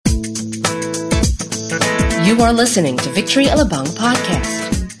You are listening to Victory Alabang Podcast.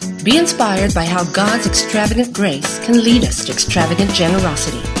 Be inspired by how God's extravagant grace can lead us to extravagant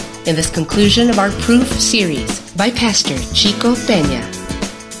generosity in this conclusion of our Proof series by Pastor Chico Peña.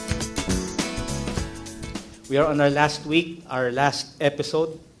 We are on our last week, our last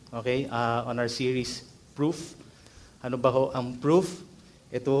episode, okay, on our series Proof. Ano ba ho ang proof?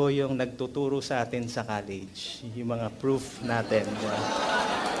 Ito yung nagtuturo sa atin sa college, yung mga proof natin.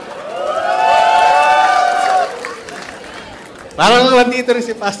 Parang naman dito rin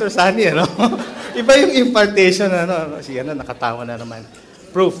si Pastor Sunny, ano? Iba yung impartation, ano? Nakatawa na naman.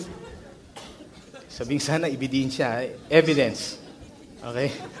 Proof. Sabing sana, ebidensya, evidence.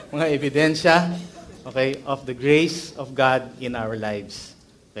 Okay? Mga ebidensya, okay, of the grace of God in our lives.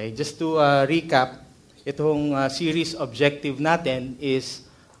 Okay? Just to recap, itong series objective natin is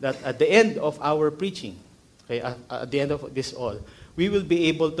that at the end of our preaching, okay, at the end of this all, we will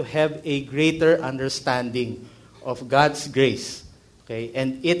be able to have a greater understanding of God's grace, okay,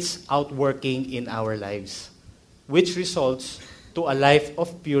 and its outworking in our lives, which results to a life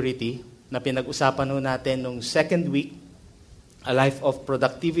of purity na pinag-usapan ho natin nung second week, a life of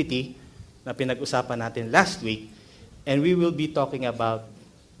productivity na pinag-usapan natin last week, and we will be talking about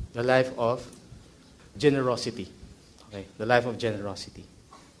the life of generosity. Okay, the life of generosity.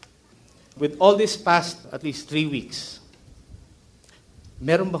 With all this past at least 3 weeks,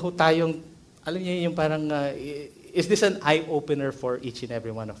 meron ba ho tayong, alam niyo yung parang, is this an eye-opener for each and every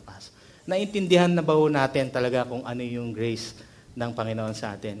one of us? Naintindihan na ba ho natin talaga kung ano yung grace ng Panginoon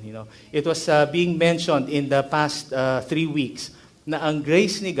sa atin? You know, it was being mentioned in the past 3 weeks na ang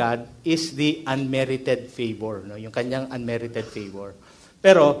grace ni God is the unmerited favor, no? Yung kanyang unmerited favor.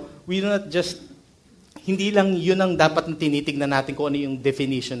 Pero we do not just, hindi lang yun ang dapat na tinitignan natin kung ano yung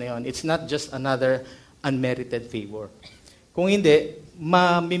definition na yun. It's not just another unmerited favor. Kung hindi,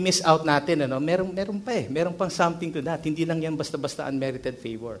 ma-miss out natin, ano? Meron pa eh. Meron pang something to that. Hindi lang yan basta-basta unmerited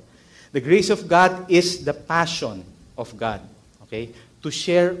favor. The grace of God is the passion of God, okay, to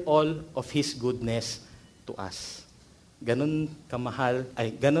share all of His goodness to us. Ganun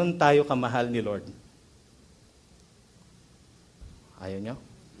tayo kamahal ni Lord. Ayaw nyo?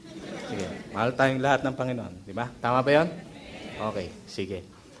 Sige, mahal tayong lahat ng Panginoon. Di ba? Tama ba yun? Okay, sige.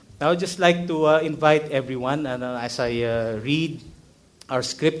 Now, I'd just like to invite everyone, as I read our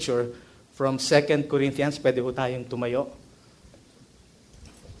scripture from 2 Corinthians. Pwede po tayong tumayo.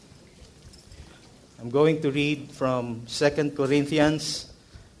 I'm going to read from 2 Corinthians,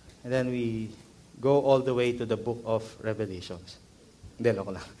 and then we go all the way to the book of Revelations. Hindi,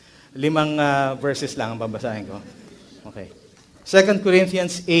 loko lang. 5 verses lang ang babasahin ko. Okay. 2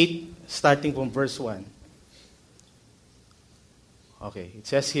 Corinthians 8, starting from verse 1. Okay, it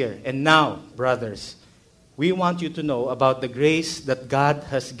says here, "And now, brothers, we want you to know about the grace that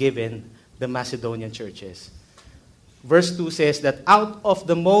God has given the Macedonian churches." Verse 2 says that out of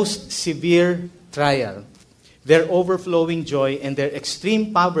the most severe trial, their overflowing joy and their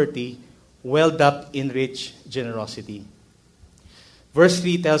extreme poverty welled up in rich generosity. Verse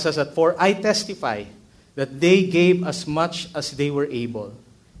 3 tells us that, "For I testify that they gave as much as they were able,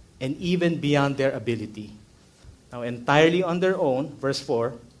 and even beyond their ability. Now, entirely on their own," verse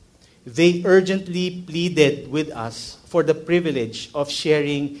 4, "they urgently pleaded with us for the privilege of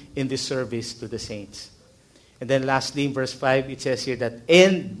sharing in the service to the saints." And then lastly, in verse 5, it says here that,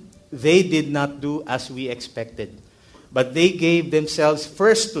 "And they did not do as we expected, but they gave themselves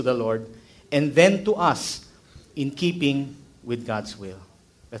first to the Lord, and then to us, in keeping with God's will."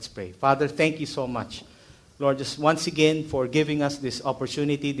 Let's pray. Father, thank you so much, Lord, just once again for giving us this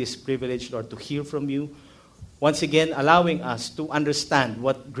opportunity, this privilege, Lord, to hear from you. Once again, allowing us to understand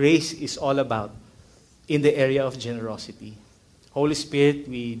what grace is all about in the area of generosity. Holy Spirit,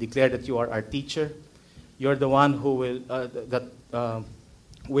 we declare that you are our teacher. You're the one who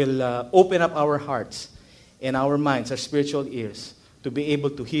will open up our hearts and our minds, our spiritual ears, to be able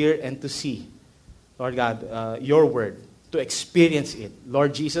to hear and to see, Lord God, your word, to experience it.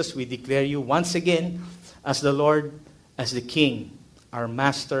 Lord Jesus, we declare you once again as the Lord, as the King, our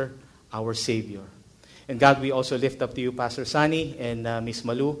Master, our Savior. And God, we also lift up to you Pastor Sunny and Miss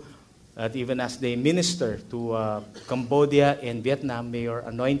Malu, that even as they minister to Cambodia and Vietnam, may your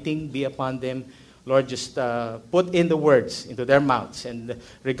anointing be upon them. Lord, just put in the words into their mouths. And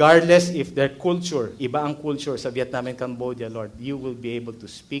regardless if their culture, iba ang culture sa Vietnam and Cambodia, Lord, you will be able to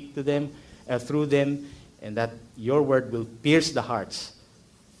speak to them, through them, and that your word will pierce the hearts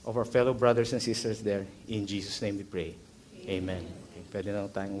of our fellow brothers and sisters there. In Jesus' name we pray. Amen. Okay, pwede na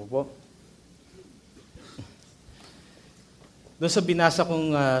tayong umupo. Doon sa binasa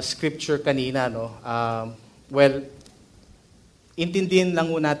kong scripture kanina, intindihin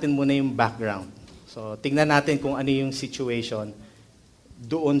lang natin muna yung background So, tingnan natin kung ano yung situation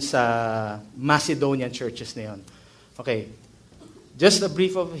doon sa Macedonian churches na yun. Okay. Just a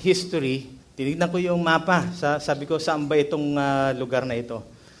brief of history. Tinignan ko yung mapa. Sabi ko, saan ba itong lugar na ito?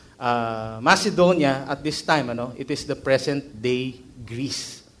 Macedonia, at this time, it is the present-day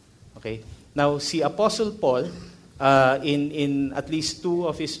Greece. Okay? Now, si Apostle Paul, in at least two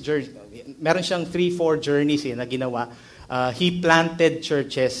of his journeys, meron siyang 3-4 journeys na ginawa. He planted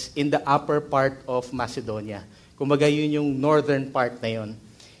churches in the upper part of Macedonia. Kumbaga yun yung northern part na yun.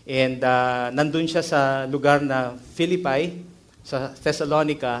 And nandun siya sa lugar na Philippi, sa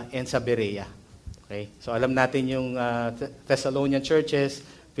Thessalonica, and sa Berea. Okay? So alam natin yung Thessalonian churches,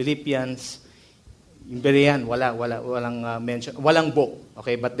 Philippians, yung Berean, walang mention, walang book.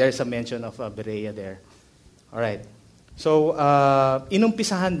 Okay, but there's a mention of Berea there. All right. So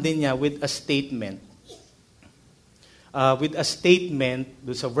inumpisahan din niya with a statement. Doon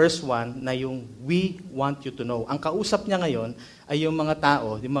sa verse 1 na yung we want you to know. Ang kausap niya ngayon ay yung mga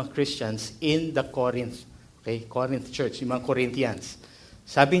tao, yung mga Christians in the Corinth. Okay, Corinth church, yung mga Corinthians.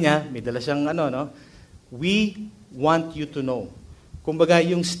 Sabi niya, may dala siyang we want you to know. Kumbaga,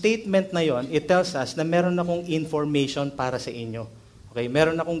 yung statement na yon, it tells us na meron akong information para sa inyo. Okay,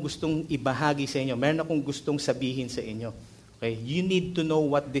 meron akong gustong ibahagi sa inyo. Meron akong gustong sabihin sa inyo. Okay, you need to know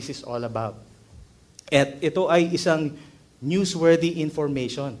what this is all about. At ito ay isang newsworthy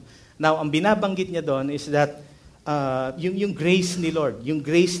information. Now, ang binabanggit niya doon is that yung grace ni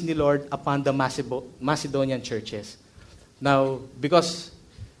Lord upon the Macedonian churches. Now, because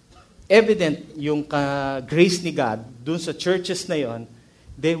evident yung grace ni God doon sa churches na yon,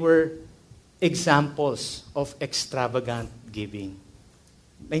 they were examples of extravagant giving.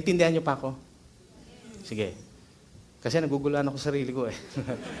 Naintindihan niyo pa ako? Sige. Kasi naguguluhan ako sa sarili ko eh.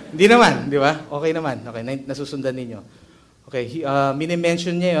 Hindi naman, di ba? Okay naman. Okay, nasusundan ninyo. Okay,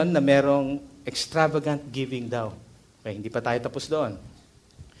 mini-mention niya yon na merong extravagant giving daw. Okay, hindi pa tayo tapos doon.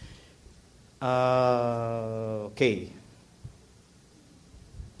 Okay.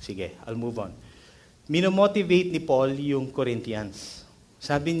 Sige, I'll move on. Minomotivate ni Paul yung Corinthians.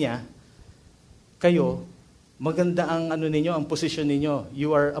 Sabi niya, kayo, maganda ang ang posisyon ninyo.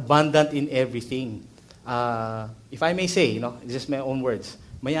 You are abundant in everything. If I may say, this is my own words,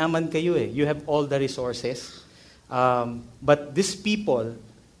 mayaman kayo eh. You have all the resources. But these people,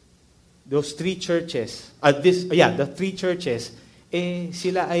 those three churches, the three churches,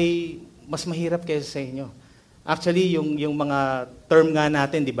 sila ay mas mahirap kaysa sa inyo. Actually, yung mga term nga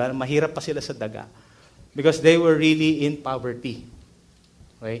natin, di ba, mahirap pa sila sa daga. Because they were really in poverty.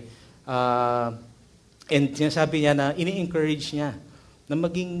 Okay? And sinasabi niya na, ini-encourage niya na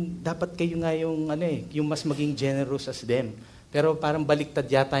dapat kayo nga yung mas maging generous as them. Pero parang baliktad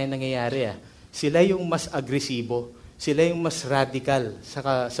yata yung nangyayari. Sila yung mas agresibo. Sila yung mas radical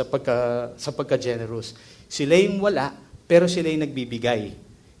sa pagka-generous. Sila yung wala, pero sila yung nagbibigay.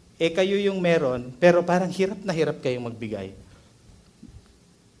 Kayo yung meron, pero parang hirap na hirap kayong magbigay.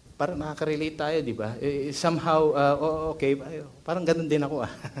 Parang nakaka-relate tayo, di ba? Somehow, okay, parang ganun din ako.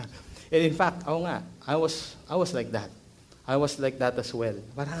 And in fact, ako nga, I was like that. I was like that as well.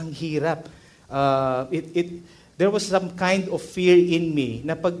 Parang hirap. There was some kind of fear in me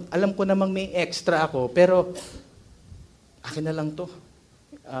na pag alam ko namang may extra ako, pero akin na lang to.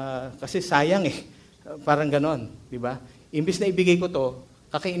 Kasi sayang eh. Parang ganon, di ba? Imbis na ibigay ko to,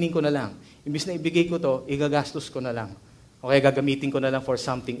 kakainin ko na lang. Imbis na ibigay ko to, igagastos ko na lang. Okay, gagamitin ko na lang for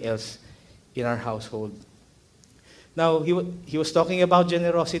something else in our household. Now, he was talking about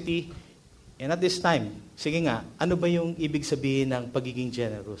generosity, and at this time, sige nga, ano ba yung ibig sabihin ng pagiging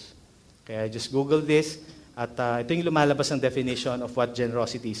generous? Kaya just Google this, at ito yung lumalabas ng definition of what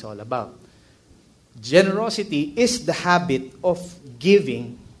generosity is all about. Generosity is the habit of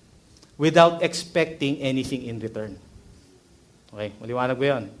giving without expecting anything in return. Okay, maliwanag ba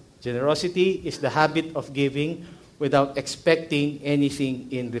yun? Generosity is the habit of giving without expecting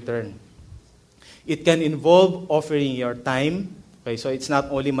anything in return. It can involve offering your time. Okay, so it's not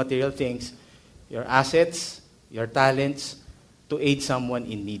only material things, your assets, your talents, to aid someone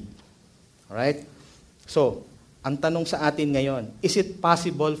in need. Alright? So, ang tanong sa atin ngayon, is it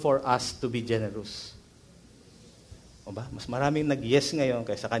possible for us to be generous? O ba? Mas maraming nag-yes ngayon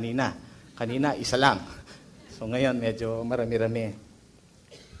kaysa kanina. Kanina, isa lang. So ngayon, medyo marami-rami.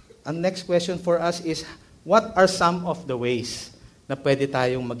 Ang next question for us is, what are some of the ways na pwede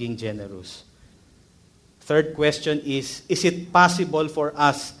tayong maging generous? Third question is it possible for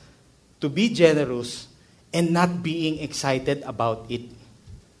us to be generous and not being excited about it?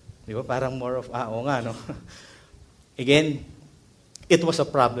 Di ba? Parang more of, oo nga, no? Again, it was a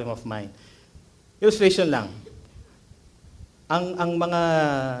problem of mine. Illustration lang. ang mga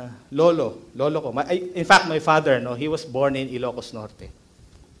lolo ko, in fact, my father, no, he was born in Ilocos Norte.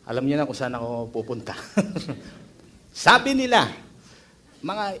 Alam niyo na kung saan ako pupunta. Sabi nila,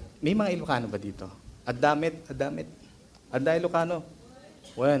 may mga Ilocano ba dito? Adamit. Anda Ilocano.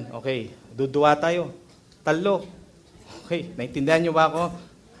 Okay. Duduwa tayo. Talo. Okay. Naintindihan niyo ba ako?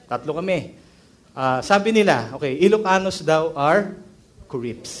 Tatlo kami. Sabi nila, okay, Ilocanos daw are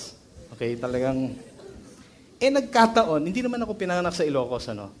Kurips. Okay, talagang, nagkataon, hindi naman ako pinanganak sa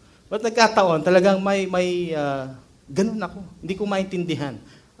Ilocos, ano? But nagkataon, talagang may ganun ako. Hindi ko maintindihan.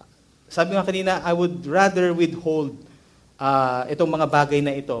 Sabi nga kanina, I would rather withhold itong mga bagay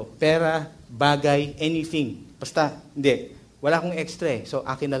na ito. Pera, bagay, anything. Basta, hindi. Wala akong extra eh. So,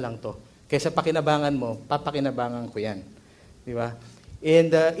 akin na lang to. Kaysa pakinabangan mo, papakinabangan ko yan. Di ba?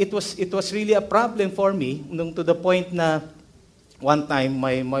 And it was really a problem for me nung to the point na one time,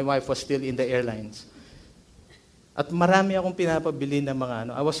 my wife was still in the airlines. At marami akong pinapabili ng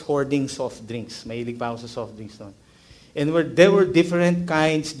mga I was hoarding soft drinks. Mahilig pa ako sa soft drinks noon. And there were different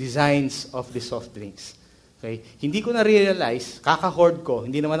kinds, designs of the soft drinks. Okay? Hindi ko na-realize, kaka-hoard ko,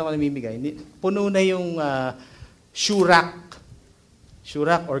 hindi naman ako namimigay, puno na yung shoe rack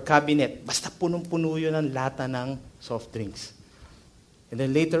or cabinet. Basta punong-puno yun ang lata ng soft drinks. And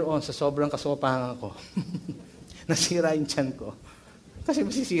then later on, sa sobrang kasopangan ko, nasira yung tiyan ko. Kasi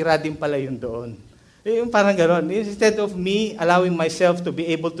masisira din pala yun doon. Yung parang gano'n. Instead of me allowing myself to be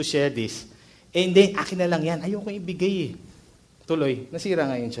able to share this, hindi, akin na lang yan. Ayoko ibigay eh. Tuloy, nasira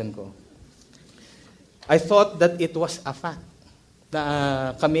nga yung tiyan ko. I thought that it was a fact.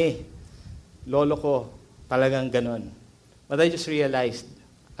 Na kami, lolo ko, talagang gano'n. But I just realized,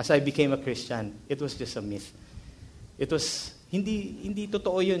 as I became a Christian, it was just a myth. It was, hindi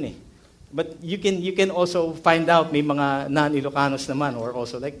totoo yun eh. But you can also find out, may mga non-Ilocanos naman, or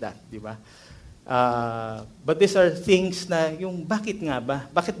also like that, di ba? But these are things na yung bakit nga ba?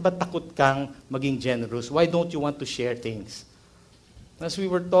 Bakit ba takot kang maging generous? Why don't you want to share things? As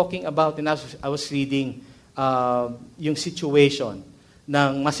we were talking about, and as I was reading yung situation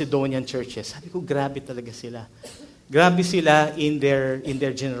ng Macedonian churches, sabi ko, grabe talaga sila. Grabe sila in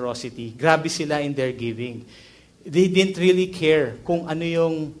their generosity. Grabe sila in their giving. They didn't really care kung ano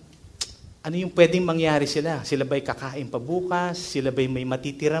yung pwedeng mangyari sila. Sila ba'y kakain pa bukas? Sila ba'y may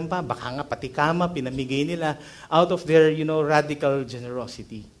matitiran pa? Baka nga pati kama, pinamigay nila out of their, radical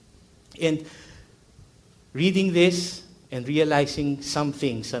generosity. And reading this and realizing some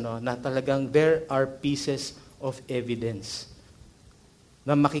things, na talagang there are pieces of evidence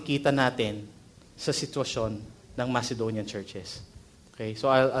na makikita natin sa sitwasyon ng Macedonian churches. Okay,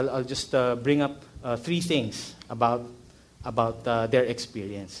 so I'll just bring up 3 things about their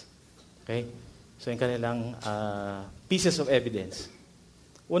experience. Okay? So, yung kanilang pieces of evidence.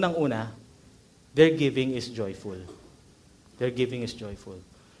 Unang-una, their giving is joyful. Their giving is joyful.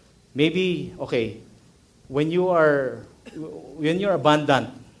 Maybe, okay, when you're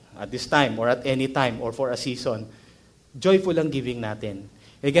abundant at this time or at any time or for a season, joyful ang giving natin.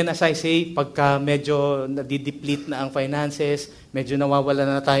 Again, as I say, pagka medyo nadideplete na ang finances, medyo nawawala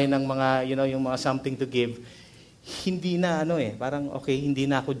na tayo ng mga, yung mga something to give, hindi na parang okay, hindi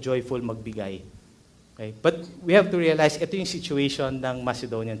na ako joyful magbigay. Okay? But we have to realize, ito yung situation ng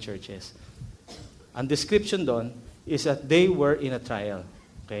Macedonian churches. Ang description doon is that they were in a trial.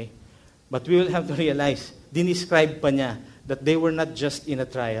 Okay? But we will have to realize, dinescribe pa niya that they were not just in a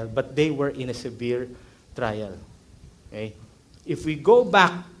trial, but they were in a severe trial. Okay? If we go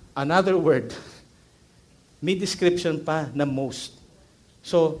back, another word, may description pa na most.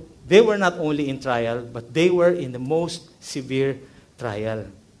 So, they were not only in trial, but they were in the most severe trial.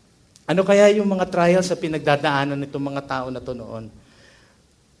 Ano kaya yung mga trials sa pinagdadaanan nitong mga tao na to noon?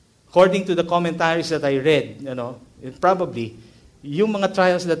 According to the commentaries that I read, probably, yung mga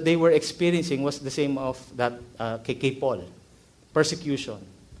trials that they were experiencing was the same of that kay Paul. Persecution.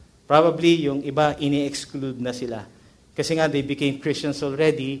 Probably yung iba ini-exclude na sila. Kasi nga, they became Christians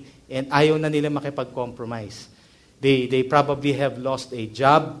already and ayaw na nila makipag-compromise. They probably have lost a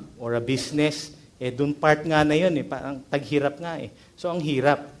job or a business. Dun part nga na yun, parang taghirap nga eh. So, ang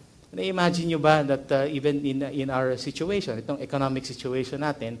hirap. Na-imagine nyo ba that even in our situation, itong economic situation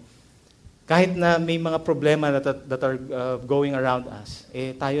natin, kahit na may mga problema that are going around us,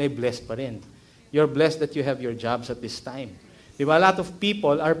 tayo ay blessed pa rin. You're blessed that you have your jobs at this time. Diba? A lot of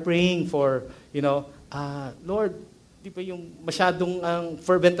people are praying for, Lord, di ba yung masyadong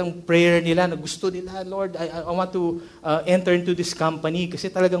fervent ang prayer nila na gusto nila, Lord, I want to enter into this company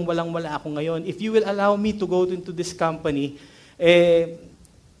kasi talagang walang-wala ako ngayon. If you will allow me to go into this company,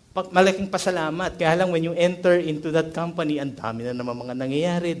 malaking pasalamat. Kaya lang when you enter into that company, ang dami na naman mga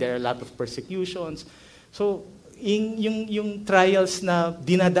nangyayari. There are a lot of persecutions. So, yung trials na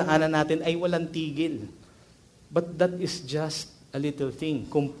dinadaanan natin ay walang tigil. But that is just a little thing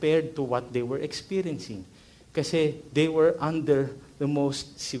compared to what they were experiencing. Kasi they were under the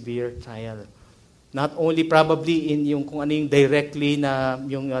most severe trial. Not only probably in yung kung ano yung directly na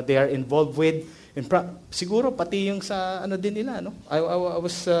yung they are involved with, and siguro pati yung sa ano din nila, no?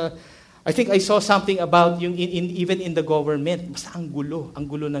 I think I saw something about yung even in the government, basta ang gulo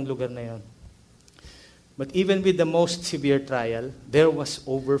ng lugar na yon. But even with the most severe trial, there was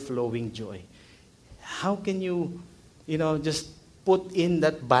overflowing joy. How can you just put in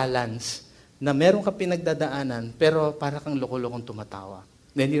that balance na meron ka pinagdadaanan, pero para kang loko-lokong tumatawa.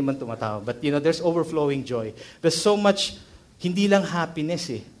 Hindi naman tumatawa. But there's overflowing joy. There's so much, hindi lang happiness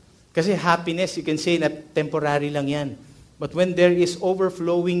eh. Kasi happiness, you can say na temporary lang yan. But when there is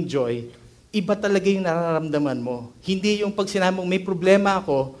overflowing joy, iba talaga yung nararamdaman mo. Hindi yung pag sinabi mong may problema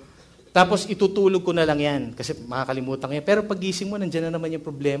ako, tapos itutulog ko na lang yan. Kasi makakalimutan ko yan. Pero pagising mo, nandiyan na naman yung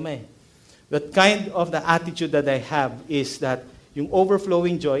problema eh. That kind of the attitude that I have is that yung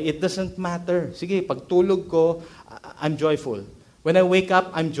overflowing joy, it doesn't matter. Sige, pag tulog ko, I'm joyful. When I wake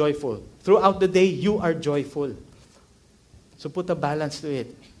up, I'm joyful. Throughout the day, you are joyful. So put a balance to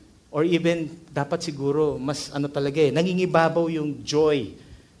it. Or even, dapat siguro, mas talaga nangingibabaw yung joy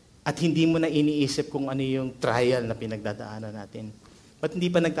at hindi mo na iniisip kung ano yung trial na pinagdadaanan natin. But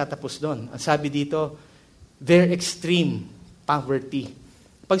hindi pa nagtatapos doon. Ang sabi dito, their extreme poverty.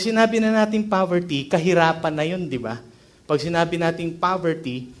 Pag sinabi na natin poverty, kahirapan na yun, di ba? Pag sinabi natin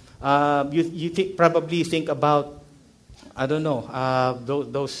poverty, you probably think about, I don't know,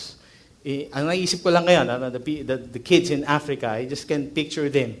 those, ang naisip ko lang ngayon, the kids in Africa, I just can picture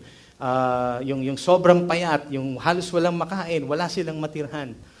them. Yung sobrang payat, yung halos walang makain, wala silang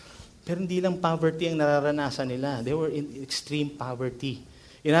matirhan. Pero hindi lang poverty ang nararanasan nila. They were in extreme poverty.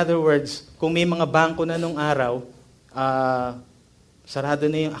 In other words, kung may mga bangko na nung araw,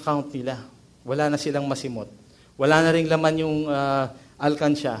 sarado na yung account nila. Wala na silang masimot. Wala na ring laman yung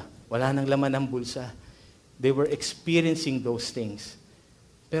alkansya. Wala nang laman ang bulsa. They were experiencing those things.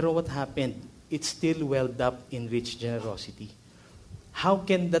 Pero what happened? It still welled up in rich generosity. How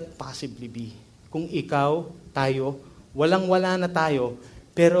can that possibly be? Kung ikaw, tayo, walang-wala na tayo,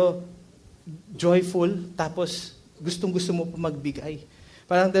 pero joyful, tapos gustong-gusto mo pa magbigay.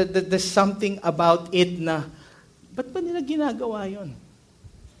 Parang there's something about it na, ba't ba nila ginagawa yon?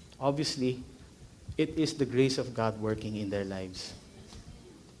 Obviously, it is the grace of God working in their lives.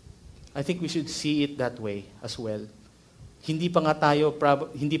 I think we should see it that way as well. Hindi pa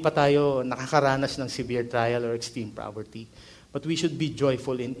tayo nakakaranas ng severe trial or extreme poverty. But we should be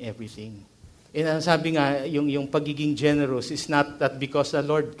joyful in everything. And sabi nga, yung pagiging generous is not that because the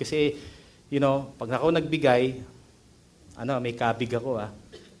Lord, kasi, pag ako nagbigay, may kabig ako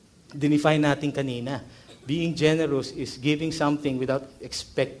Dinefine natin kanina. Being generous is giving something without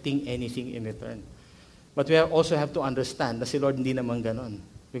expecting anything in return. But we also have to understand na si Lord hindi naman ganon.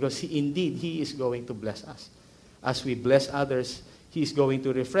 Because He is going to bless us. As we bless others, He is going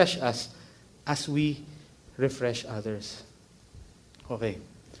to refresh us as we refresh others. Okay.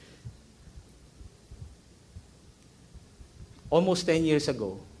 Almost 10 years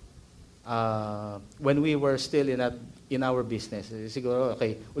ago, when we were still in our business, siguro,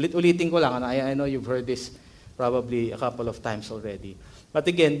 okay, ulit-ulitin ko lang, I know you've heard this probably a couple of times already. But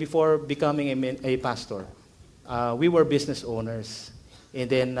again, before becoming a pastor, we were business owners.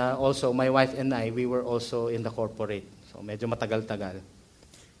 And then also, my wife and I, we were also in the corporate. So medyo matagal-tagal.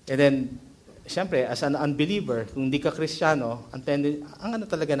 And then, siyempre, as an unbeliever, kung hindi ka Kristiyano, ang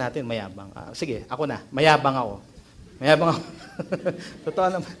talaga natin, mayabang. Sige, ako na, mayabang ako. Mayabang ako. Totoo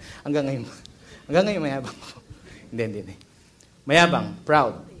naman. Hanggang ngayon mayabang ako. Hindi. Mayabang,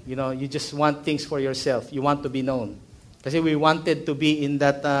 proud. You just want things for yourself. You want to be known. Kasi we wanted to be in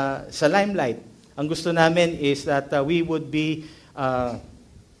that, sa limelight. Ang gusto namin is that we would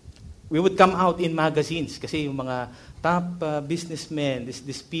come out in magazines kasi yung mga top businessmen,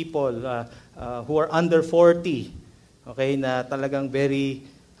 these people who are under 40, okay, na talagang very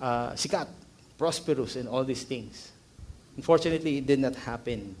sikat, prosperous, and all these things. Unfortunately, it did not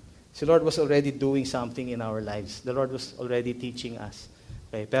happen. The Lord was already doing something in our lives. The Lord was already teaching us.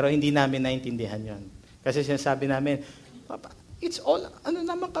 Okay, pero hindi namin naintindihan yon. Kasi sinasabi namin, Papa, it's all,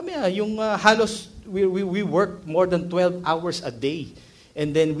 naman kami yung halos, we work more than 12 hours a day.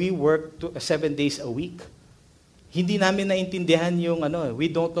 And then we work 7 days a week. Hindi namin naintindihan yung we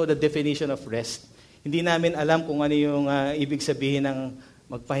don't know the definition of rest. Hindi namin alam kung ano yung ibig sabihin ng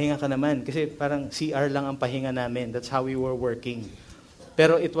magpahinga ka naman. Kasi parang CR lang ang pahinga namin. That's how we were working.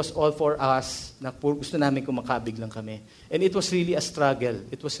 Pero it was all for us. Gusto namin kung makabig lang kami. And it was really a struggle.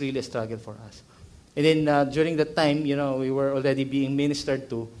 It was really a struggle for us. And then during that time, we were already being ministered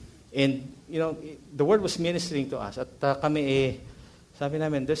to. And, the word was ministering to us. At kami sabi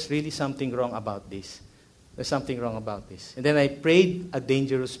namin, there's really something wrong about this. There's something wrong about this. And then I prayed a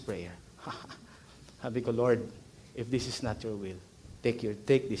dangerous prayer. Sabi ko, Lord, if this is not your will,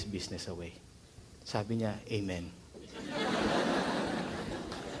 take this business away. Sabi niya, Amen.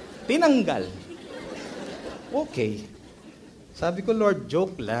 Tinanggal. Okay. Sabi ko, Lord,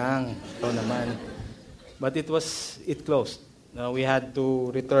 joke lang. Ito naman. But it closed. We had to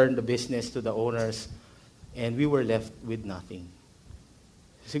return the business to the owners and we were left with nothing.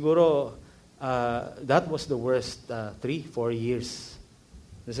 Siguro, that was the worst 3-4 years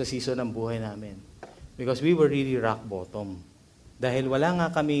sa season ng buhay namin. Because we were really rock bottom. Dahil wala nga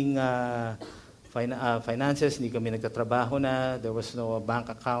kaming finances, hindi kami nagtatrabaho na, there was no bank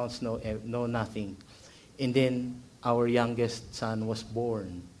accounts, no nothing. And then, our youngest son was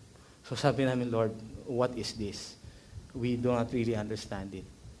born. So sabi namin, Lord, what is this? We do not really understand it.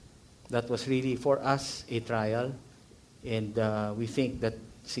 That was really, for us, a trial. And we think that,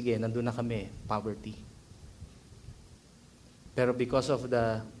 sige, nandun na kami, poverty. Pero because of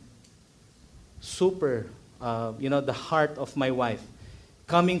the the heart of my wife,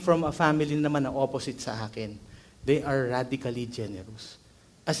 coming from a family naman na opposite sa akin, they are radically generous.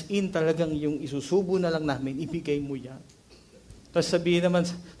 As in, talagang yung isusubo na lang namin, ibigay mo yan. Tapos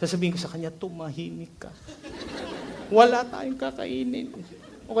sasabihin ko sa kanya, tumahimik ka. Wala tayong kakainin.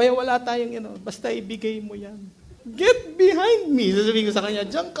 O kaya wala tayong, basta ibigay mo yan. Get behind me. Sasabihin ko sa kanya,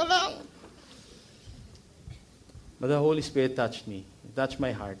 diyan ka lang. But the Holy Spirit touched me. It touched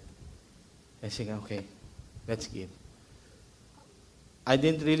my heart. I said, okay, let's give. I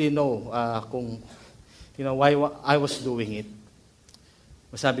didn't really know why I was doing it.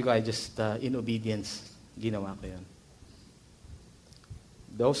 Masabi ko, I just, in obedience, ginawa ko yun.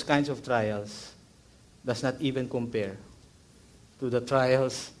 Those kinds of trials does not even compare to the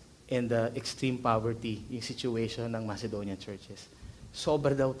trials and the extreme poverty, yung situation ng Macedonian churches.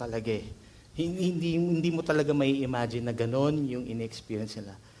 Sobra daw talaga eh. Hindi mo talaga may imagine na ganon yung in-experience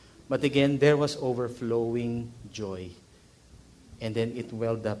nila. But again, there was overflowing joy. And then it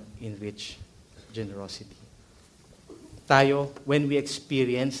welled up in rich generosity. Tayo, when we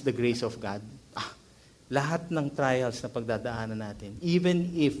experience the grace of God, lahat ng trials na pagdadaanan natin,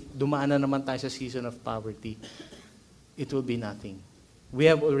 even if dumaan na naman tayo sa season of poverty, it will be nothing. We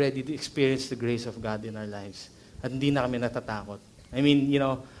have already experienced the grace of God in our lives. At hindi na kami natatakot. I mean,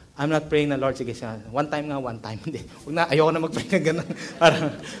 I'm not praying na, Lord, sige, one time. Hindi. Ayoko na mag-pray na gano'n.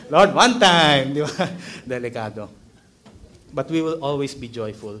 Parang, Lord, one time. Di ba? Delikado. But we will always be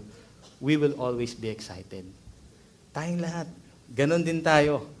joyful. We will always be excited. Tayong lahat. Ganon din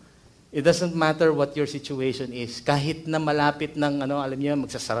tayo. It doesn't matter what your situation is. Kahit na malapit ng, alam niyo,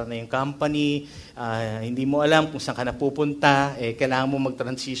 magsasara na yung company, hindi mo alam kung saan ka napupunta, kailangan mo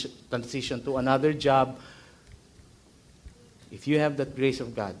mag-transition to another job. If you have that grace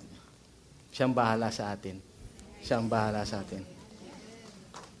of God, siyang bahala sa atin. Siyang bahala sa atin.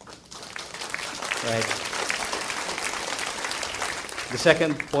 Right. The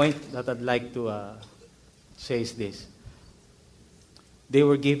second point that I'd like to say is this. They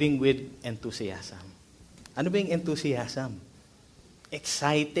were giving with enthusiasm. Ano ba yung enthusiasm?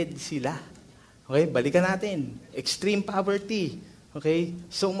 Excited sila. Okay, balikan natin. Extreme poverty. Okay,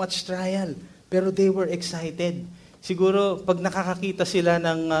 so much trial. Pero they were excited. Siguro, pag nakakakita sila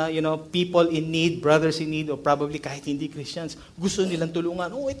ng, people in need, brothers in need, or probably kahit hindi Christians, gusto nilang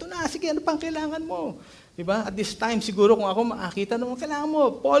tulungan. Oh, ito na, sige, ano pang kailangan mo? Diba? At this time, siguro kung ako makakita, ano kailangan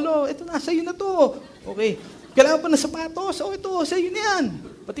mo? Polo, ito na, sa'yo na to. Okay. Kailangan pa ng sapatos, ito, sa'yo na yan.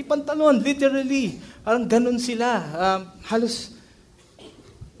 Pati pantalon, literally. Parang ganun sila. Halos,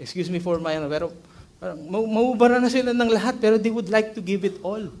 excuse me for my, pero parang maubara na sila ng lahat, pero they would like to give it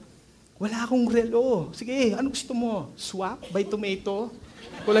all. Wala akong relo. Sige, ano gusto mo? Swap by tomato?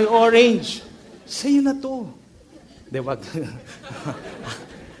 Kulay orange. Sa'yo na to. Diba?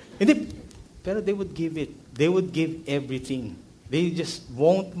 Hindi, pero they would give it. They would give everything. They just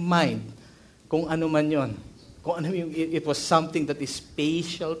won't mind kung ano man yon. Kung ano yung, it was something that is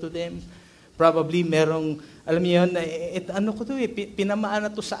special to them. Probably merong, alam niyo yun, pinamaan na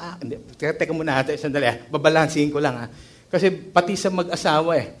to sa akin. Teka muna natin, sandali, babalansihin ko lang. Kasi pati sa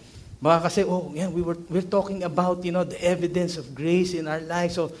mag-asawa baka kasi, we're talking about, the evidence of grace in our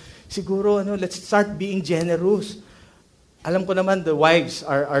lives. So, siguro, let's start being generous. Alam ko naman, the wives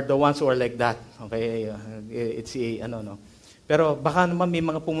are the ones who are like that. Okay, it's Pero baka naman may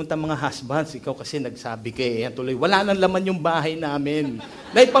mga pumunta mga husbands, ikaw kasi nagsabi yan tuloy, wala nang laman yung bahay namin.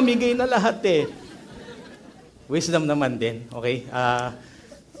 Naipamigay na lahat Wisdom naman din, okay?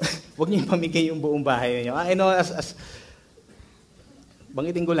 Huwag niyo pamigay yung buong bahay niyo. I know,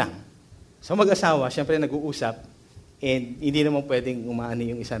 bangitin ko lang. Sa mag-asawa, syempre nag-uusap, and hindi naman pwedeng umaano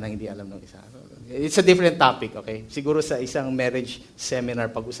yung isa na hindi alam ng isa. It's a different topic, okay? Siguro sa isang marriage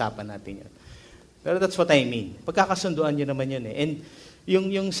seminar, pag-usapan natin yan. Pero that's what I mean. Pagkakasunduan nyo naman yun eh. And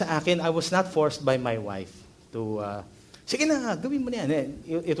yung sa akin, I was not forced by my wife to, sige na, gawin mo na yan.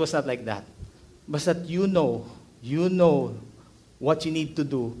 It was not like that. Basta you know what you need to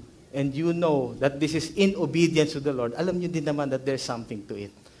do, and you know that this is in obedience to the Lord. Alam nyo din naman that there's something to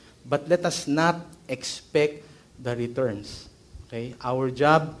it. But let us not expect the returns. Okay? Our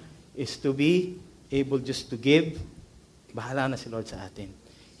job is to be able just to give. Bahala na si Lord sa atin.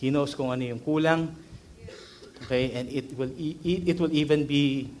 He knows kung ano yung kulang. Okay? And it will even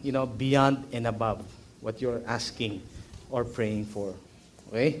be, beyond and above what you're asking or praying for.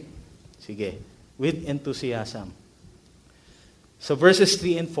 Okay? Sige. With enthusiasm. So verses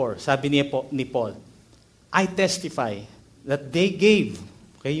 3 and 4, sabi ni Paul, I testify that they gave,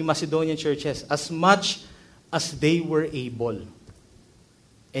 okay, yung Macedonian churches, as much as they were able,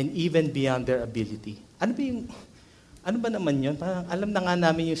 and even beyond their ability. Ano ba naman yun? Parang alam na nga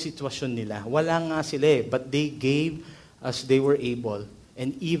namin yung sitwasyon nila. Wala nga sila eh, but they gave as they were able,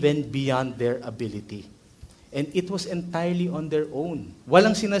 and even beyond their ability. And it was entirely on their own.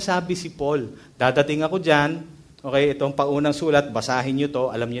 Walang sinasabi si Paul, dadating ako dyan, okay, itong paunang sulat, basahin nyo to,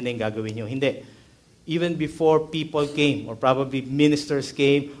 alam nyo na yung gagawin nyo. Hindi. Even before people came, or probably ministers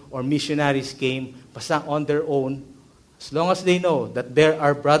came, or missionaries came, basta on their own, as long as they know that there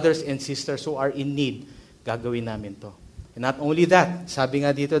are brothers and sisters who are in need, gagawin namin to. And not only that, sabi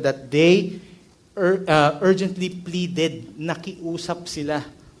nga dito that they urgently pleaded, nakiusap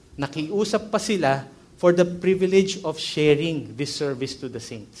pa sila for the privilege of sharing this service to the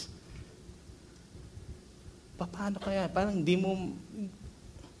saints. Paano kaya? Parang hindi mo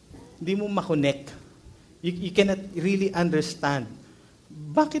makonect. You cannot really understand.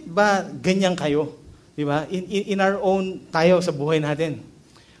 Bakit ba ganyan kayo? Di ba? In our own, tayo sa buhay natin.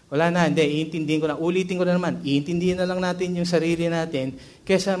 Wala na, hindi. Iintindihin ko na. Ulitin ko na naman. Iintindihin na lang natin yung sarili natin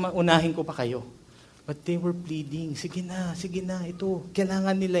kaysa maunahin ko pa kayo. But they were pleading, sige na, ito.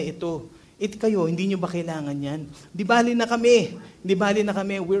 Kailangan nila ito. Kayo, hindi nyo ba kailangan yan? Di bali na kami.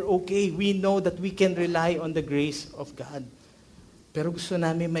 We're okay. We know that we can rely on the grace of God. Pero gusto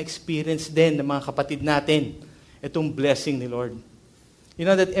namin ma-experience din ng mga kapatid natin itong blessing ni Lord. You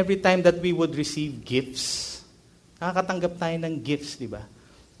know that every time that we would receive gifts, nakakatanggap tayo ng gifts, di ba?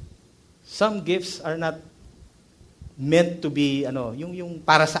 Some gifts are not meant to be, yung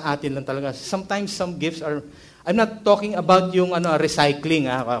para sa atin lang talaga. Sometimes some gifts are, I'm not talking about yung recycling.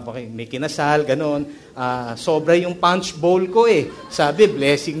 Okay, may kinasal, ganon. Sobra yung punch bowl ko eh. Sabi,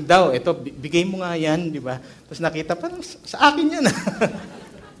 blessing daw. Ito, bigay mo nga yan, di ba? Tapos nakita, parang sa akin yan.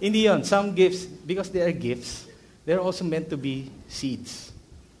 Hindi yon. Some gifts, because they are gifts, they're also meant to be seeds.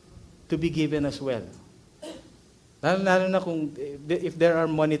 To be given as well. Lalo na kung, if there are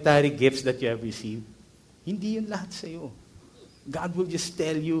monetary gifts that you have received, hindi yun lahat sa'yo. God will just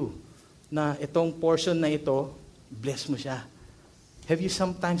tell you na itong portion na ito, bless mo siya. Have you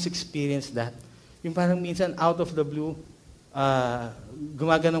sometimes experienced that? Yung parang minsan, out of the blue,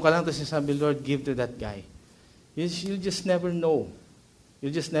 gumaganon ka lang, tapos sabi, Lord, give to that guy. You just never know. You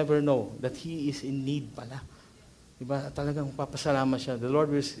just never know that he is in need pala. Diba? Talagang papasalamat siya. The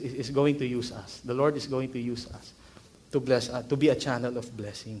Lord is going to use us. The Lord is going to use us to bless us, to be a channel of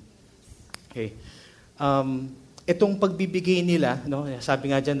blessing. Okay. Itong pagbibigay nila, sabi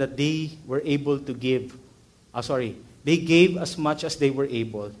nga dyan that they were able to give, they gave as much as they were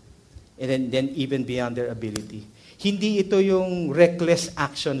able, and then even beyond their ability. Hindi ito yung reckless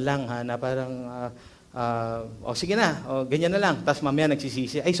action lang, na parang, sige na, ganyan na lang, tapos mamaya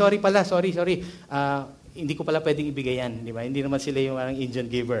nagsisisi, ay sorry, hindi ko pala pwedeng ibigay yan, di ba? Hindi naman sila yung Indian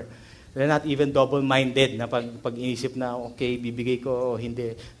giver. They're not even double-minded na pag inisip na, okay, bibigay ko o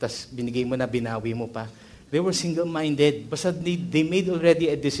hindi, tapos binigay mo na, binawi mo pa. They were single-minded. Basta they made already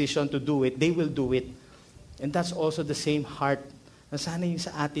a decision to do it, they will do it. And that's also the same heart na sana yung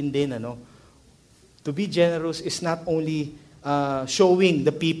sa atin din, To be generous is not only showing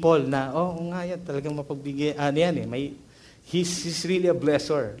the people na, nga yan, talagang mapagbigay, he's really a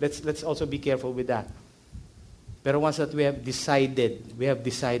blesser. Let's also be careful with that. Pero once that we have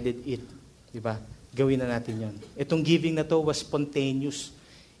decided it, di ba? Gawin na natin yon. Itong giving na to was spontaneous.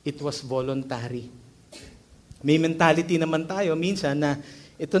 It was voluntary. May mentality naman tayo minsan na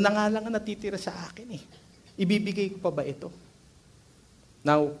ito na nga lang ang natitira sa akin eh. Ibibigay ko pa ba ito?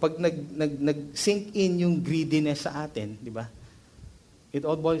 Now, pag nag-sink in yung greediness sa atin, di ba? It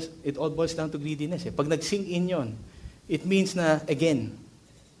all boils down to greediness eh. Pag nag-sink in yon, it means na, again,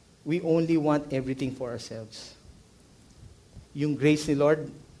 we only want everything for ourselves. Yung grace ni Lord,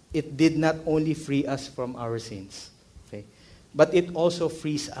 it did not only free us from our sins, okay? But it also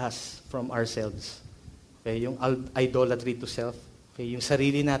frees us from ourselves. Okay, yung idolatry to self, okay, yung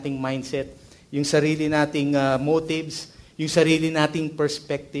sarili nating mindset, yung sarili nating motives, yung sarili nating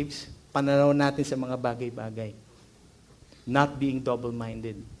perspectives, pananaw natin sa mga bagay-bagay. Not being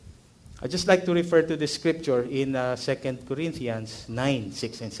double-minded. I'd just like to refer to the scripture in 2 Corinthians 9,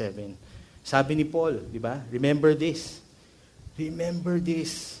 6, and 7. Sabi ni Paul, di ba? Remember this. Remember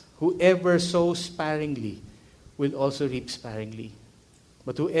this. Whoever sows sparingly will also reap sparingly.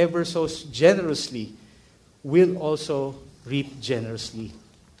 But whoever sows generously will also reap generously.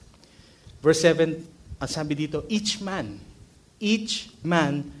 Verse 7, ang sabi dito, each man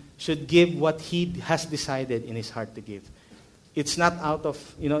should give what he has decided in his heart to give. It's not out of,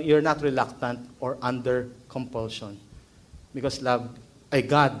 you're not reluctant or under compulsion. Because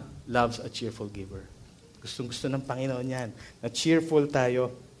God loves a cheerful giver. Gustong-gusto ng Panginoon yan, na cheerful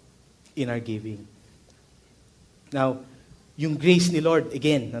tayo in our giving. Now, yung grace ni Lord,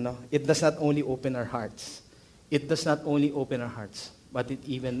 again, it does not only open our hearts. It does not only open our hearts, but it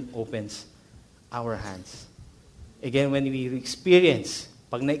even opens our hands. Again, when we experience,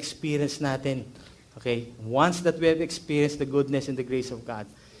 pag na-experience natin, okay, once that we have experienced the goodness and the grace of God,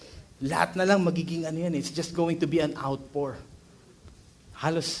 lahat na lang magiging it's just going to be an outpour.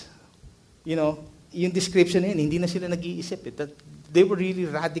 Halos, yung description na yun, hindi na sila nag-iisip. That they were really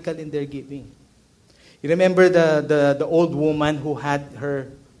radical in their giving. You remember the old woman who had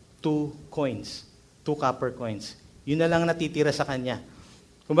her 2 copper coins. Yun na lang natitira sa kanya.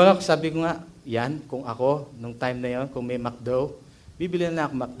 Kumbaga, sabi ko nga, kung ako, nung time na yun, kung may McDo, bibili na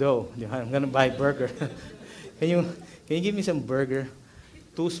ako McDo. Di ba? I'm gonna buy burger. Can you give me some burger?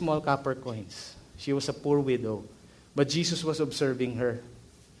 2 small copper coins. She was a poor widow. But Jesus was observing her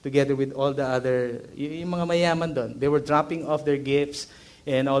together with all the other, yung mga mayaman doon. They were dropping off their gifts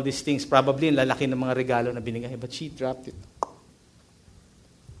and all these things. Probably, lalaki ng mga regalo na binigay. But she dropped it.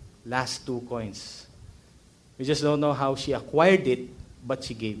 Last 2 coins. We just don't know how she acquired it, but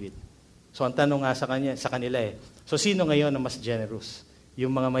she gave it. So, ang tanong nga sa kanila so sino ngayon na mas generous? Yung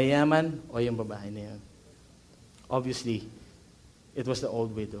mga mayaman o yung babae na yun? Obviously, it was the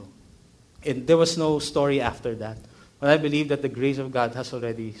old widow. And there was no story after that. But I believe that the grace of God has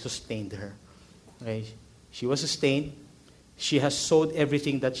already sustained her. Okay? She was sustained. She has sowed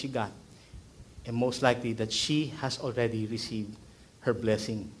everything that she got. And most likely that she has already received her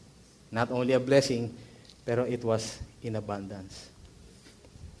blessing. Not only a blessing, pero it was in abundance.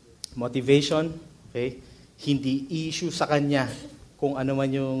 Motivation, okay? Hindi issue sa kanya kung ano man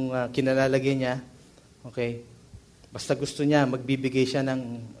yung kinalalagay niya. Okay? Basta gusto niya, magbibigay siya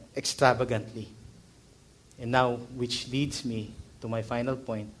ng extravagantly. And now, which leads me to my final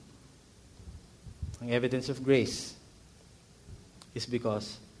point. Ang evidence of grace is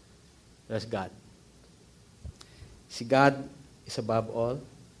because there's God. Si God is above all,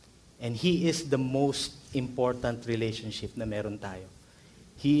 and He is the most important relationship na meron tayo.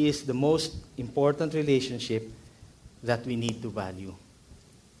 He is the most important relationship that we need to value.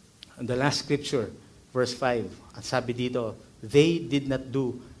 And the last scripture, verse 5, ang sabi dito, they did not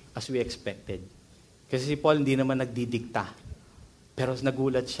do as we expected. Kasi si Paul hindi naman nagdidikta. Pero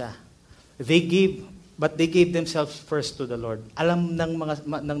nagulat siya. But they gave themselves first to the Lord. Alam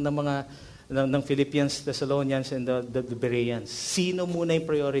ng Philippians, Thessalonians, and the Bereans, sino muna yung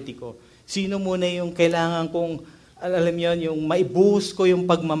priority ko? Sino muna yung kailangan kong, alam yon, yung maibuhos ko yung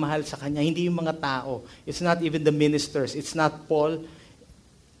pagmamahal sa Kanya, hindi yung mga tao. It's not even the ministers. It's not Paul.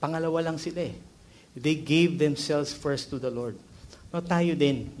 Pangalawa lang sila eh. They gave themselves first to the Lord. No, tayo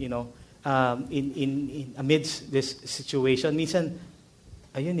din, in amidst this situation, minsan,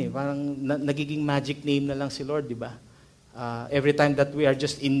 parang nagiging magic name na lang si Lord, di ba? Every time that we are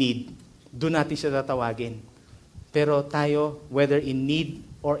just in need, doon natin siya tatawagin. Pero tayo, whether in need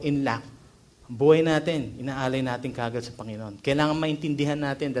or in lack, buhay natin, inaalay natin kagad sa Panginoon. Kailangan maintindihan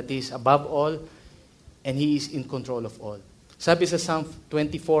natin that He is above all and He is in control of all. Sabi sa Psalm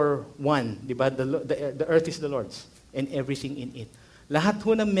 24:1, di ba? The earth is the Lord's and everything in it. Lahat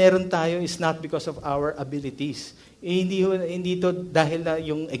ho na meron tayo is not because of our abilities. Hindi to dahil na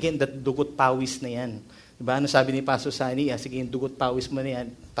yung, again, that dugot pawis na yan. Diba? Ano sabi ni Pastor Sunny? Sige, yung dugot pawis mo na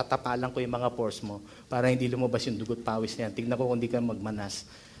yan, tatapalan ko yung mga pores mo para hindi lumabas yung dugot pawis na yan. Tignan ko kung hindi ka magmanas.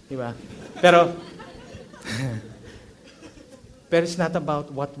 Diba? Pero it's not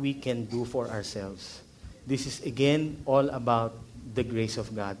about what we can do for ourselves. This is, again, all about the grace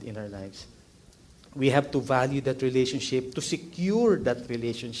of God in our lives. We have to value that relationship, to secure that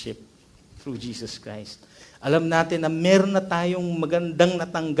relationship. through Jesus Christ. Alam natin na meron na tayong magandang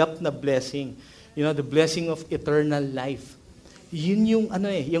natanggap na blessing. The blessing of eternal life. Yun yung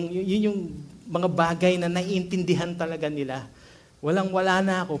yun yung mga bagay na naiintindihan talaga nila. Walang-wala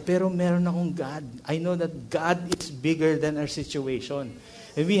na ako, pero meron akong God. I know that God is bigger than our situation.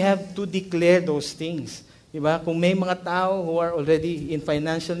 And we have to declare those things. Diba? Kung may mga tao who are already in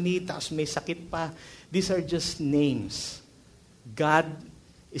financial need, tapos may sakit pa, these are just names. God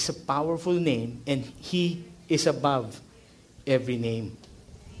is a powerful name, and He is above every name.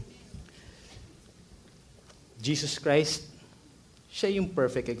 Jesus Christ, siya yung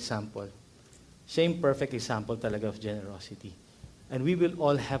perfect example. Siya yung perfect example talaga of generosity. And we will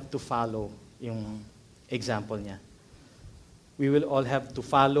all have to follow yung example niya. We will all have to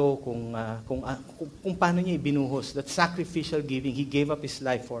follow kung paano niya ibinuhos. That sacrificial giving, He gave up His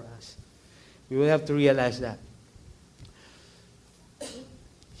life for us. We will have to realize that.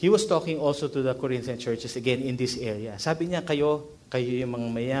 He was talking also to the Corinthian churches again in this area. Sabi niya, kayo yung mga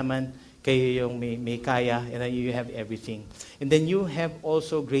mayaman, kayo yung may kaya, and then you have everything. And then you have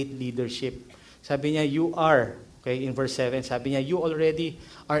also great leadership. Sabi niya, you are, okay, in verse 7, sabi niya, you already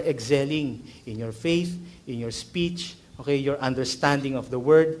are excelling in your faith, in your speech, okay, your understanding of the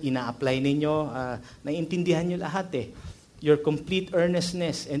word, ina-apply ninyo, naiintindihan nyo lahat your complete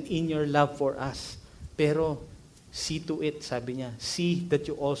earnestness and in your love for us. Pero, see to it, sabi niya, see that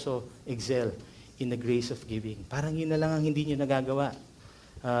you also excel in the grace of giving. Parang yun na lang ang hindi nyo nagagawa.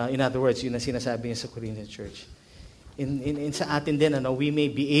 In other words, yun na sinasabi niya sa Corinthian church. In sa atin din, we may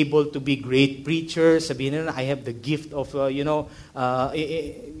be able to be great preachers. Sabihin na, I have the gift of,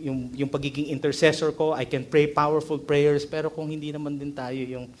 yung pagiging intercessor ko, I can pray powerful prayers. Pero kung hindi naman din tayo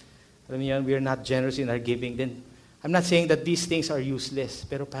we are not generous in our giving, then I'm not saying that these things are useless,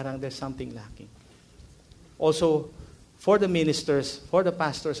 pero parang there's something lacking. Also, for the ministers, for the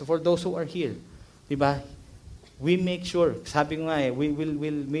pastors, for those who are here, diba? We make sure, sabi ko nga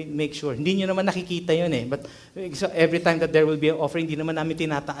we'll make sure. Hindi nyo naman nakikita yun but so every time that there will be an offering, hindi naman namin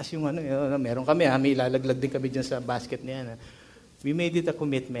tinataas yung meron kami, may ilalaglag din kami dyan sa basket niya. We made it a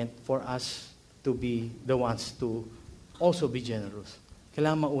commitment for us to be the ones to also be generous.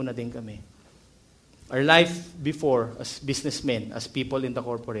 Kailangan mauna din kami. Our life before, as businessmen, as people in the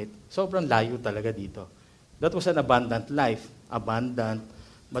corporate, sobrang layo talaga dito. That was an abundant life. Abundant,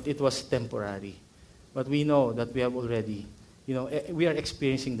 but it was temporary. But we know that we have already, we are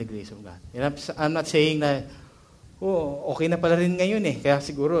experiencing the grace of God. And I'm not saying na, okay na pala rin ngayon Kaya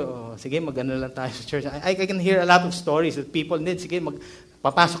siguro, sige, mag-ano lang tayo sa church. I can hear a lot of stories that people need. Sige,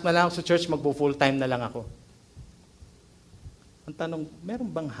 papasok na lang ako sa church, magpo-full-time na lang ako. Ang tanong,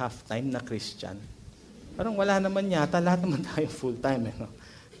 meron bang half-time na Christian? Parang wala naman yata, lahat naman tayo full-time. Diba?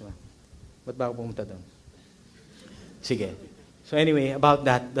 Ba't ba ako pumunta doon? Sige. So anyway, about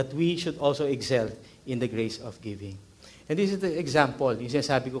that we should also excel in the grace of giving. And this is the example, yung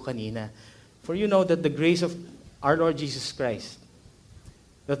sinasabi ko kanina. For you know that the grace of our Lord Jesus Christ,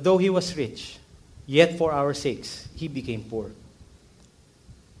 that though He was rich, yet for our sakes, He became poor.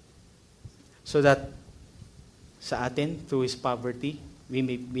 So that sa atin, through His poverty,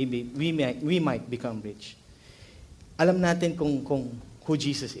 we might become rich. Alam natin kung who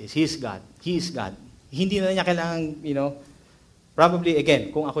Jesus is. He is God. He is God. Hindi na niya kailangan, probably,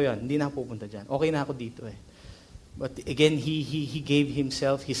 again, kung ako yon, hindi na ako pupunta dyan. Okay na ako dito But again, He gave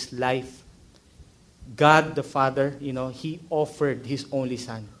Himself, His life. God the Father, He offered His only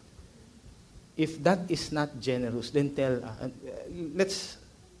Son. If that is not generous, then let's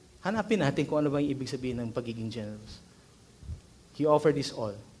hanapin natin kung ano ba yung ibig sabihin ng pagiging generous. He offered His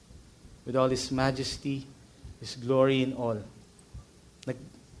all. With all His majesty, His glory in all.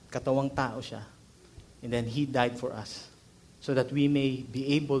 Nagkatawang tao siya. And then He died for us. So that we may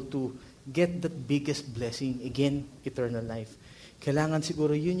be able to get the biggest blessing, again, eternal life. Kailangan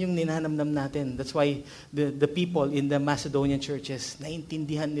siguro, yun yung ninanamnam natin. That's why the people in the Macedonian churches,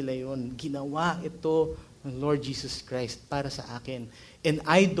 naintindihan nila yun. Ginawa ito ng Lord Jesus Christ para sa akin. And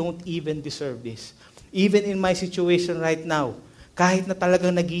I don't even deserve this. Even in my situation right now, kahit na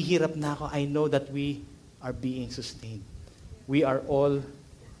talagang naghihirap na ako, I know that we are being sustained. We are all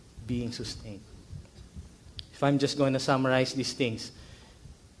being sustained. If I'm just going to summarize these things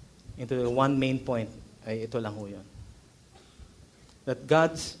into the one main point, ay ito lang ho yun. That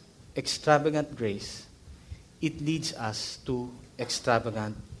God's extravagant grace, it leads us to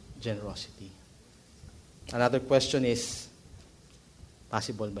extravagant generosity. Another question is,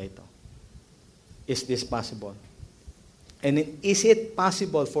 possible ba ito? Is this possible? And is it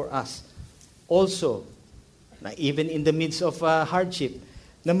possible for us also, na even in the midst of hardship,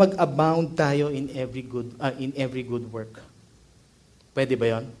 na mag-abound tayo in every good work? Pwede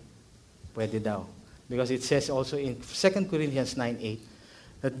ba 'yon? Pwede daw. Because it says also in 2 Corinthians 9:8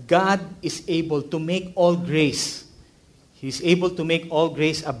 that God is able to make all grace. He's able to make all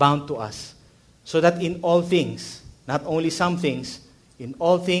grace abound to us. So that in all things, not only some things, in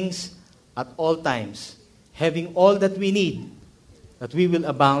all things, at all times, having all that we need, that we will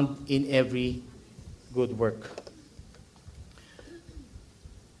abound in every good work.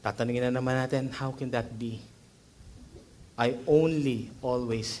 Tatanungin na naman natin, how can that be? I only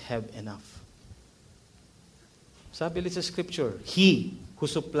always have enough. Sabi ulit sa scripture, He who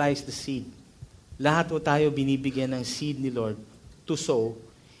supplies the seed. Lahat po tayo binibigyan ng seed ni Lord to sow,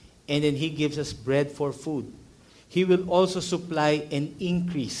 and then He gives us bread for food. He will also supply and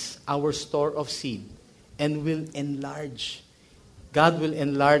increase our store of seed and will enlarge. God will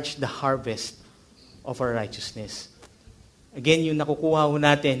enlarge the harvest of our righteousness. Again, yung nakukuha ho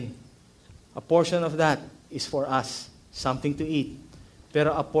natin, a portion of that is for us, something to eat.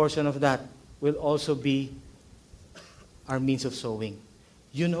 Pero a portion of that will also be our means of sowing.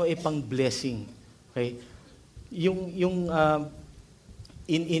 Yun ho ay pang blessing. Okay?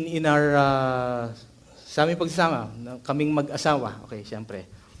 In our sa aming pagsama, kaming mag-asawa, okay, siyempre.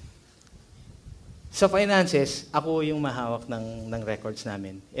 Sa finances, ako yung mahawak ng records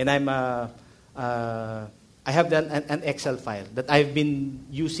namin. And I have done an Excel file that I've been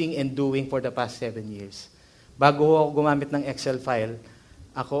using and doing for the past 7 years. Bago ako gumamit ng Excel file,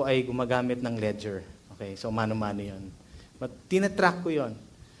 ako ay gumagamit ng Ledger. Okay, so mano-mano yun. But tinatrack ko yun.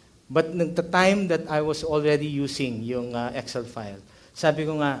 But the time that I was already using yung Excel file, sabi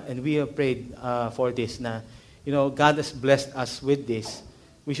ko nga, and we have prayed for this na, God has blessed us with this.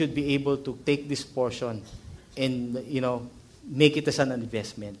 We should be able to take this portion and, make it as an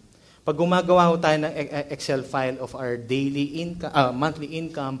investment. Pag gumagawa ho tayo ng Excel file of our daily income, monthly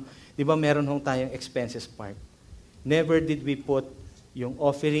income, di ba meron ho tayong expenses part. Never did we put yung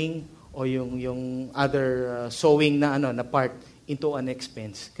offering o yung other sowing na part into an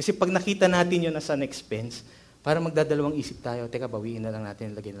expense. Kasi pag nakita natin yun as an expense, para magdadalawang isip tayo, teka, bawiin na lang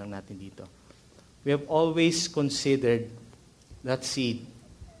natin, lagyan na lang natin dito. We have always considered that seed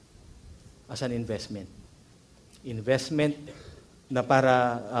as an investment. Investment na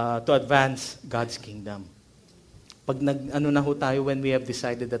para to advance God's kingdom. Pag na ho tayo when we have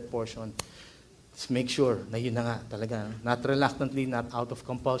decided that portion, let's make sure na yun na nga talaga. Not reluctantly, not out of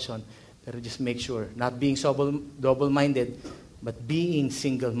compulsion, pero just make sure. Not being double-minded, but being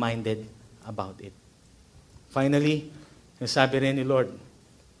single-minded about it. Finally, sabi rin ni Lord,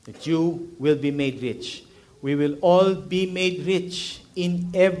 that you will be made rich. We will all be made rich in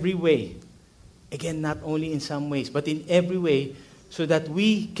every way. Again, not only in some ways, but in every way, so that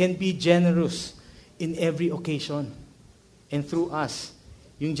we can be generous in every occasion. And through us,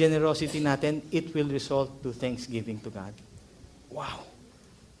 yung generosity natin, it will result to thanksgiving to God. Wow!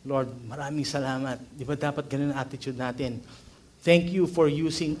 Lord, maraming salamat. Di ba dapat ganun ang attitude natin? Thank you for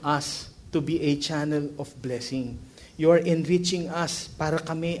using us to be a channel of blessing. You are enriching us para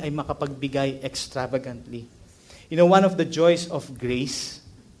kami ay makapagbigay extravagantly. One of the joys of grace,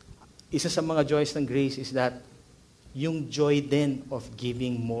 isa sa mga joys ng grace is that yung joy then of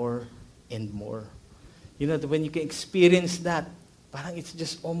giving more and more. When you can experience that, parang it's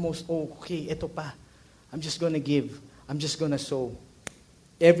just almost, okay, eto pa. I'm just gonna give. I'm just gonna sow.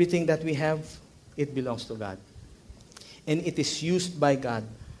 Everything that we have, it belongs to God. And it is used by God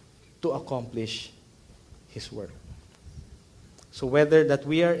to accomplish His work. So whether that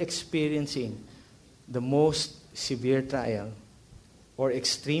we are experiencing the most severe trial or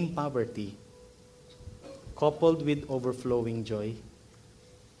extreme poverty, coupled with overflowing joy,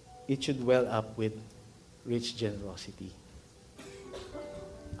 it should well up with rich generosity.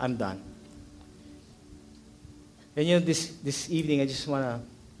 I'm done. And this evening, I just want to,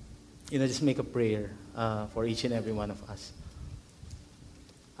 just make a prayer for each and every one of us.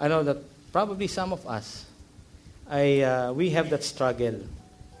 I know that probably some of us, we have that struggle.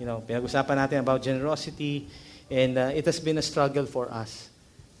 Pinag-usapan natin about generosity, and it has been a struggle for us.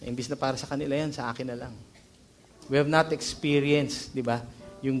 Imbis na para sa kanila yan, sa akin na lang. We have not experienced, di ba,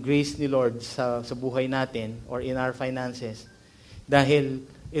 yung grace ni Lord sa buhay natin or in our finances. Dahil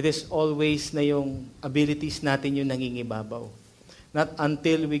it is always na yung abilities natin yung nangingibabaw. Not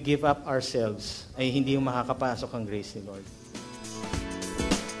until we give up ourselves ay hindi yung makakapasok ang grace ni Lord.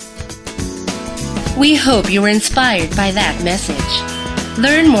 We hope you were inspired by that message.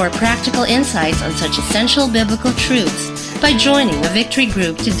 Learn more practical insights on such essential biblical truths by joining a Victory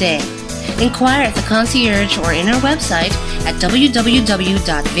Group today. Inquire at the concierge or in our website at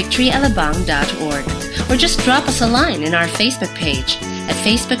www.victoryalabang.org or just drop us a line in our Facebook page at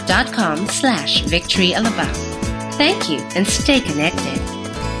facebook.com/victoryalabang. Thank you and stay connected.